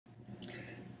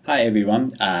Hi everyone,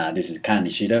 this is Kan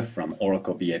Nishida from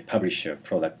Oracle BI Publisher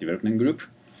Product Development Group.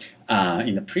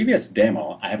 In the previous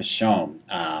demo, I have shown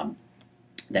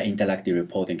the interactive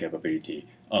reporting capability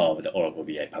of the Oracle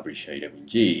BI Publisher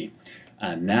 11G.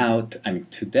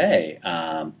 Today,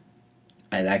 I'd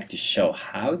like to show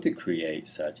how to create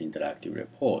such interactive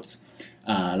reports.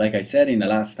 Like I said in the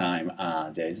last time,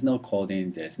 there is no coding,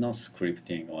 there's no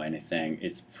scripting or anything.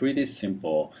 It's pretty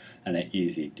simple and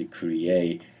easy to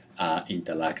create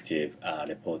interactive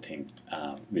reporting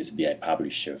with BI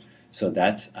Publisher. So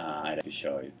that's I'd like to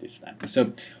show you this time.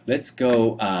 So let's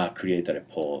go create a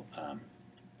report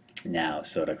now.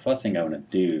 So the first thing I want to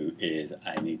do is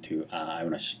I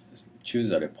want to choose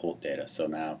a report data. So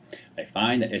now I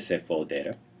find the SFO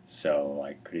data. So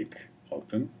I click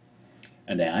open.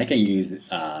 And then I can use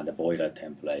the boiler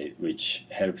template, which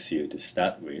helps you to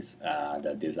start with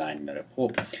the design the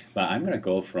report. But I'm going to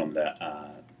go from the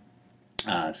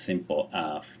simple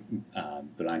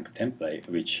blank template,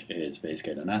 which is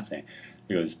basically nothing,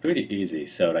 because it's pretty easy.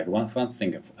 So like one fun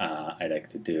thing I like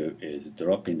to do is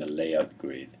drop in the layout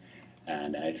grid,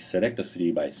 and I select the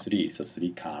 3 by 3, so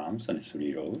 3 columns and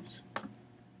 3 rows.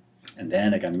 And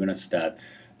then like I'm going to start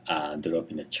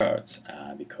dropping the charts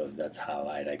because that's how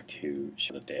I like to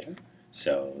show the data.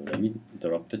 So let me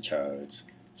drop the charts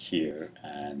here,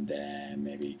 and then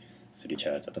maybe 3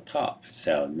 charts at the top.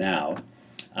 So now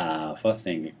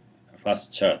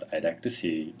first chart, I'd like to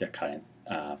see the current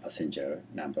passenger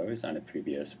numbers and the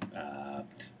previous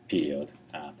period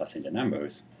passenger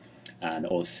numbers, and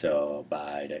also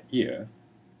by the year,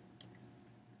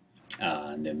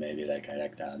 and then maybe like I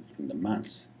like that in the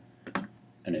months.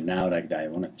 And then now like I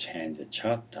want to change the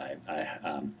chart type.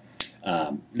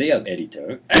 Layout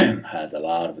editor has a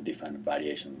lot of different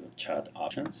variations of chart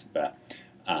options, but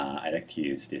I like to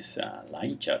use this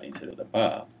line chart instead of the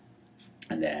bar.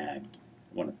 And then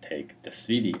I want to take the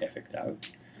 3D effect out.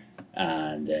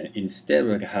 And then instead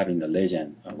of having the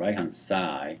legend on right hand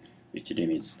side, which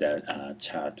limits the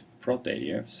chart plot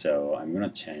area, so I'm going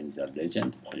to change the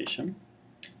legend position.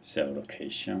 So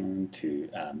location to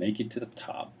make it to the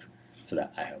top, so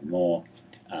that I have more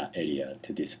area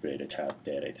to display the chart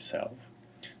data itself.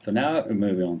 So now we're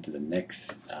moving on to the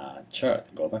next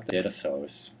chart. Go back to data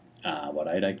source. What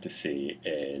I like to see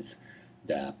is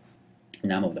the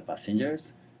number of the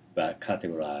passengers, but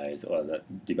categorized or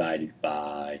divided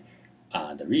by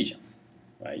the region,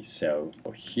 right? So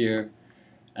here,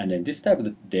 and then this type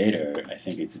of data, I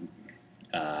think it's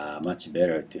much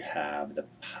better to have the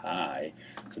pie,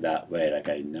 so that way like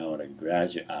I know like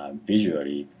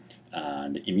visually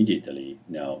and immediately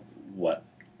know what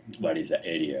is the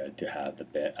area to have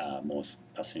the most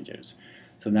passengers.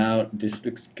 So now this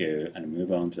looks good, and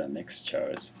move on to the next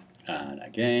chart. And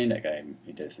again, like I'm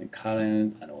interested in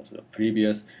current and also the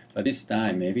previous, but this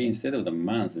time maybe instead of the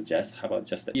month, just how about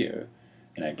just the year?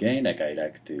 And again, like I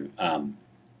like to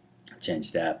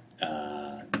change that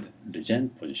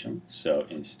legend position. So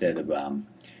instead of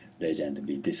legend to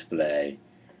be displayed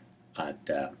at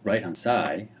the right hand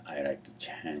side, I like to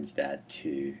change that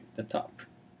to the top.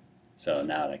 So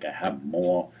now like I have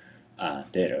more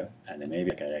data, and then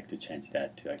maybe like I like to change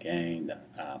that to again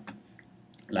the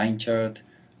line chart.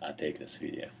 Take the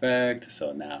 3D effect,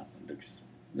 so now it looks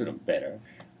a little better.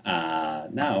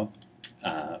 Now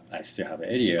I still have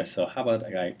area, so how about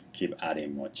I keep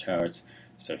adding more charts?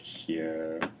 So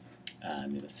here,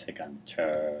 and the second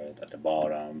chart at the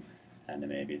bottom, and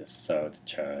maybe the third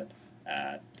chart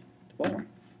at the bottom.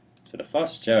 So the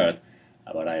first chart,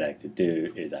 what I like to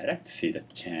do is I like to see the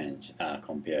change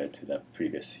compared to the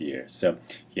previous year. So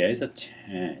here is a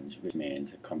change, which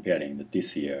means comparing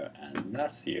this year and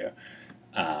last year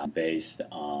based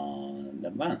on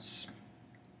the months.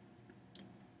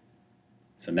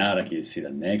 So now like you see the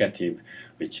negative,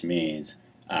 which means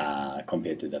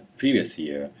compared to the previous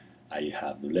year, you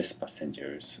have less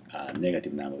passengers,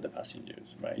 negative number of the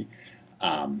passengers, right?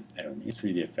 I don't need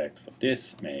 3D effect for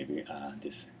this. Maybe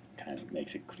this kind of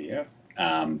makes it clear.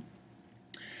 And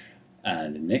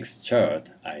the next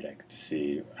chart, I like to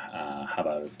see how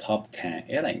about the top 10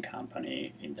 airline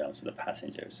company in terms of the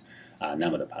passengers,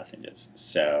 number of the passengers.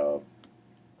 So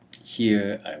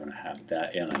here I want to have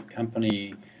that airline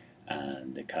company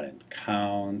and the current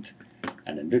count,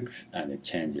 and it looks, and it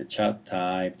change the chart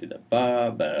type to the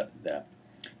bar, but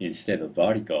instead of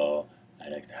vertical, I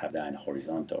like to have that in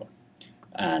horizontal.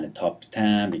 And the top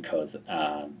 10, because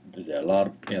there's a lot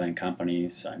of airline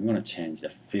companies, so I'm going to change the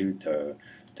filter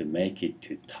to make it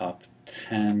to top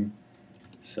 10.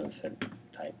 So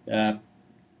type that.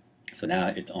 So now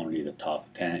it's only the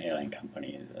top 10 airline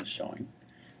companies are showing.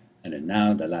 And then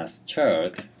now the last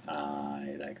chart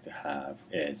I like to have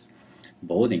is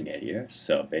boarding area.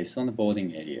 So based on the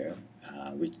boarding area,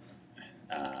 which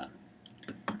how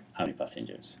many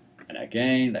passengers. And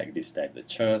again, like this type of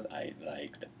chart, I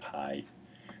like the pie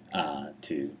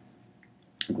to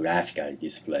graphically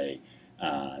display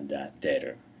that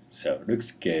data. So it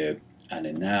looks good. And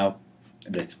then now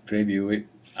let's preview it.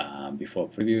 Before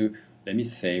preview, let me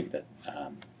save that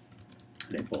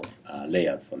report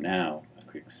layout for now. I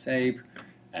click save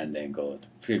and then go to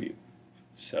preview.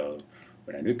 So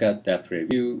when I look at that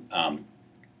preview,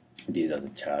 these are the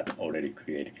charts already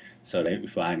created. So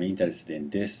if I'm interested in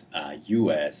this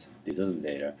US, these are the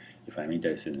data. If I'm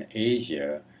interested in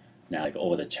Asia, now like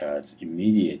all the charts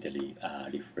immediately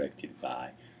reflected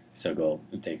by. So go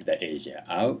take the Asia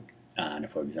out. And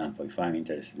for example, if I'm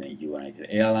interested in United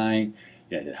Airlines,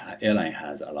 United Airlines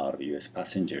has a lot of US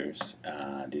passengers.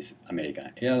 These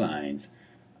American Airlines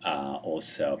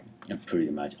also pretty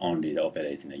much only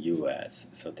operate in the US.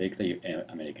 So take the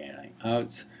American Airlines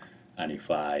out. And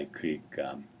if I click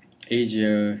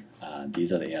Asia,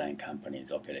 these are the airline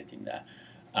companies operating the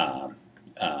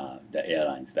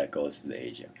airlines that goes to the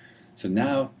Asia. So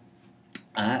now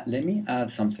let me add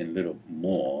something a little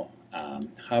more.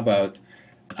 How about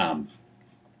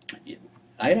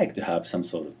I like to have some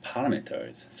sort of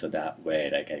parameters so that way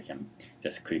like I can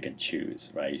just click and choose,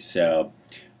 right? So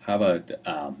how about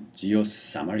geo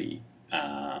summary?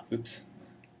 Oops,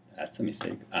 that's a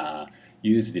mistake.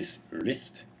 Use this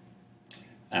list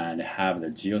and have the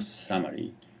geo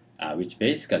summary, which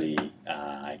basically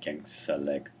I can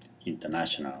select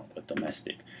international or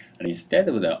domestic. And instead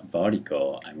of the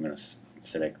vertical, I'm going to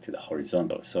select to the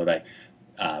horizontal. So like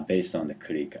based on the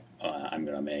click, I'm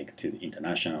going to make to the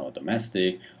international or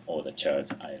domestic, or the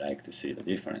charts. I like to see the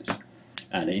difference.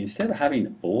 And instead of having the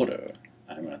border,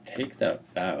 I'm going to take that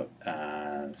out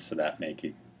so that make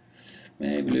it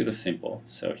maybe a little simple.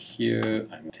 So here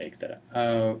I'm going to take that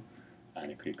out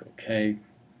and click OK.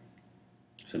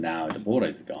 So now the border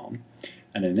is gone.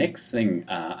 And the next thing,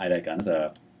 I like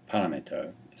another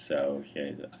parameter. So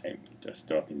here I'm just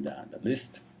dropping down the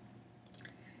list.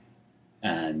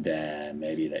 And then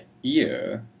maybe the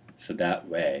year. So that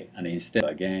way, and instead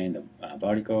again the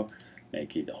vertical,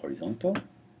 make it horizontal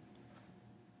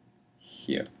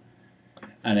here.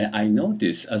 And I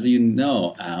notice, as you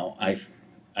know,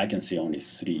 I can see only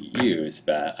 3 years,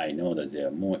 but I know that there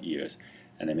are more years.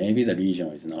 And then maybe the region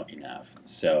is not enough.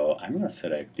 So I'm going to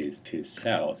select these 2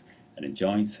 cells and then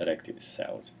join selected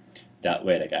cells. That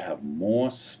way, like I have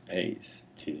more space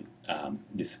to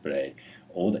display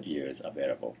all the years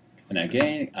available. And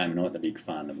again, I'm not a big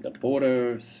fan of the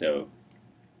border, so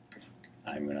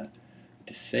I'm going to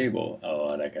disable,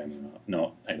 or like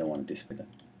no, I don't want to display the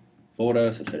border,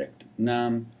 so select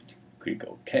none, click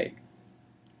OK.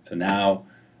 So now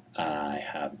I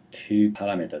have 2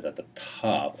 parameters at the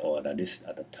top, or the list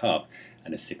at the top,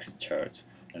 and the 6 charts.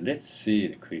 And let's see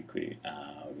it quickly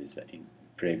with the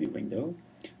preview window.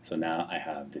 So now I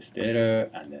have this data,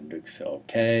 and then looks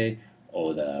okay.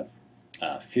 All the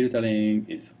filtering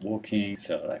is working.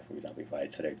 So like for example, if I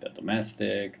select the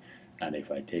domestic, and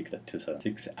if I take the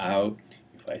 2006 out,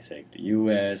 if I select the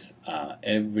US,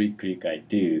 every click I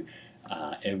do,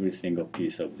 every single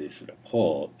piece of this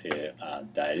report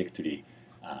directly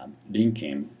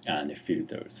linking and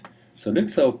filters. So it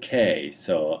looks okay.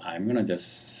 So I'm gonna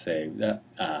just save that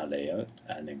layout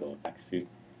and then go back to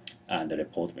the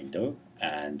report window.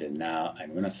 And then now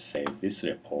I'm gonna save this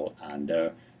report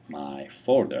under my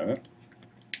folder.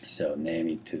 So name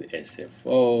it to the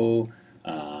SFO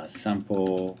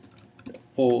sample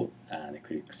report and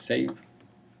click save.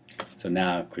 So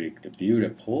now click the view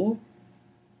report,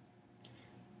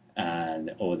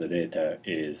 and all the data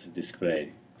is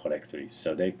displayed correctly.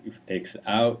 So if it takes it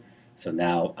out, so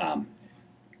now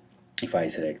if I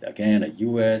select again a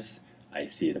US, I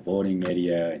see the boarding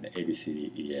area in the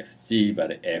ABCDEFG, but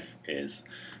the F is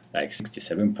like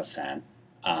 67%.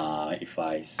 If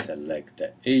I select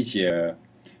the Asia,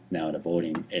 now the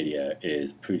boarding area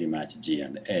is pretty much G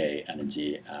and A, and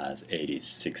G as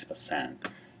 86%.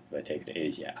 If I take the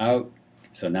Asia out,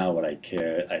 so now what I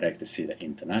care, I like to see the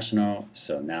international.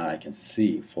 So now I can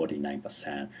see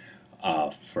 49%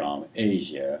 are from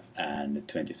Asia and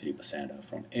 23% are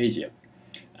from Asia.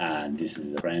 And this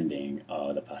is the branding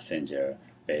of the passenger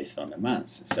based on the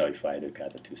months. So if I look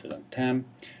at the 2010,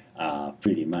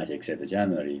 pretty much except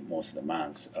January, most of the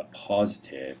months are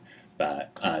positive.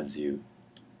 But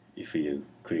if you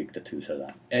click the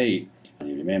 2008,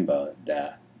 you remember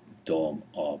the dome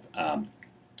of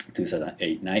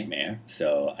 2008 nightmare.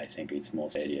 So I think it's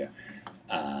most area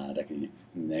like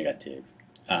negative.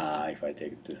 If I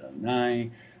take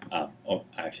 2009,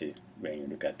 actually when you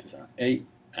look at 2008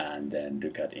 and then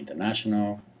look at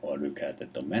international, or look at the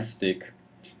domestic.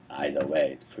 Either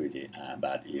way, it's pretty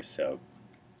bad use.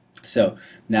 So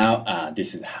now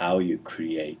this is how you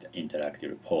create interactive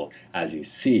report. As you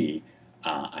see,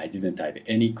 I didn't type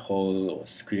any code or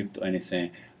script or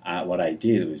anything. What I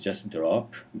did was just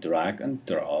drag and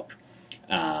drop,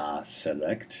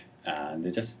 select, and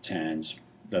just change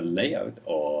the layout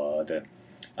or the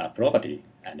property,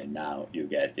 and then now you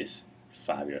get this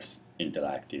fabulous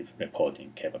interactive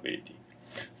reporting capability.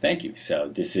 Thank you. So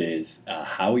this is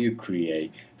how you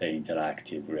create the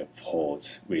interactive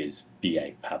reports with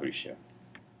BI Publisher.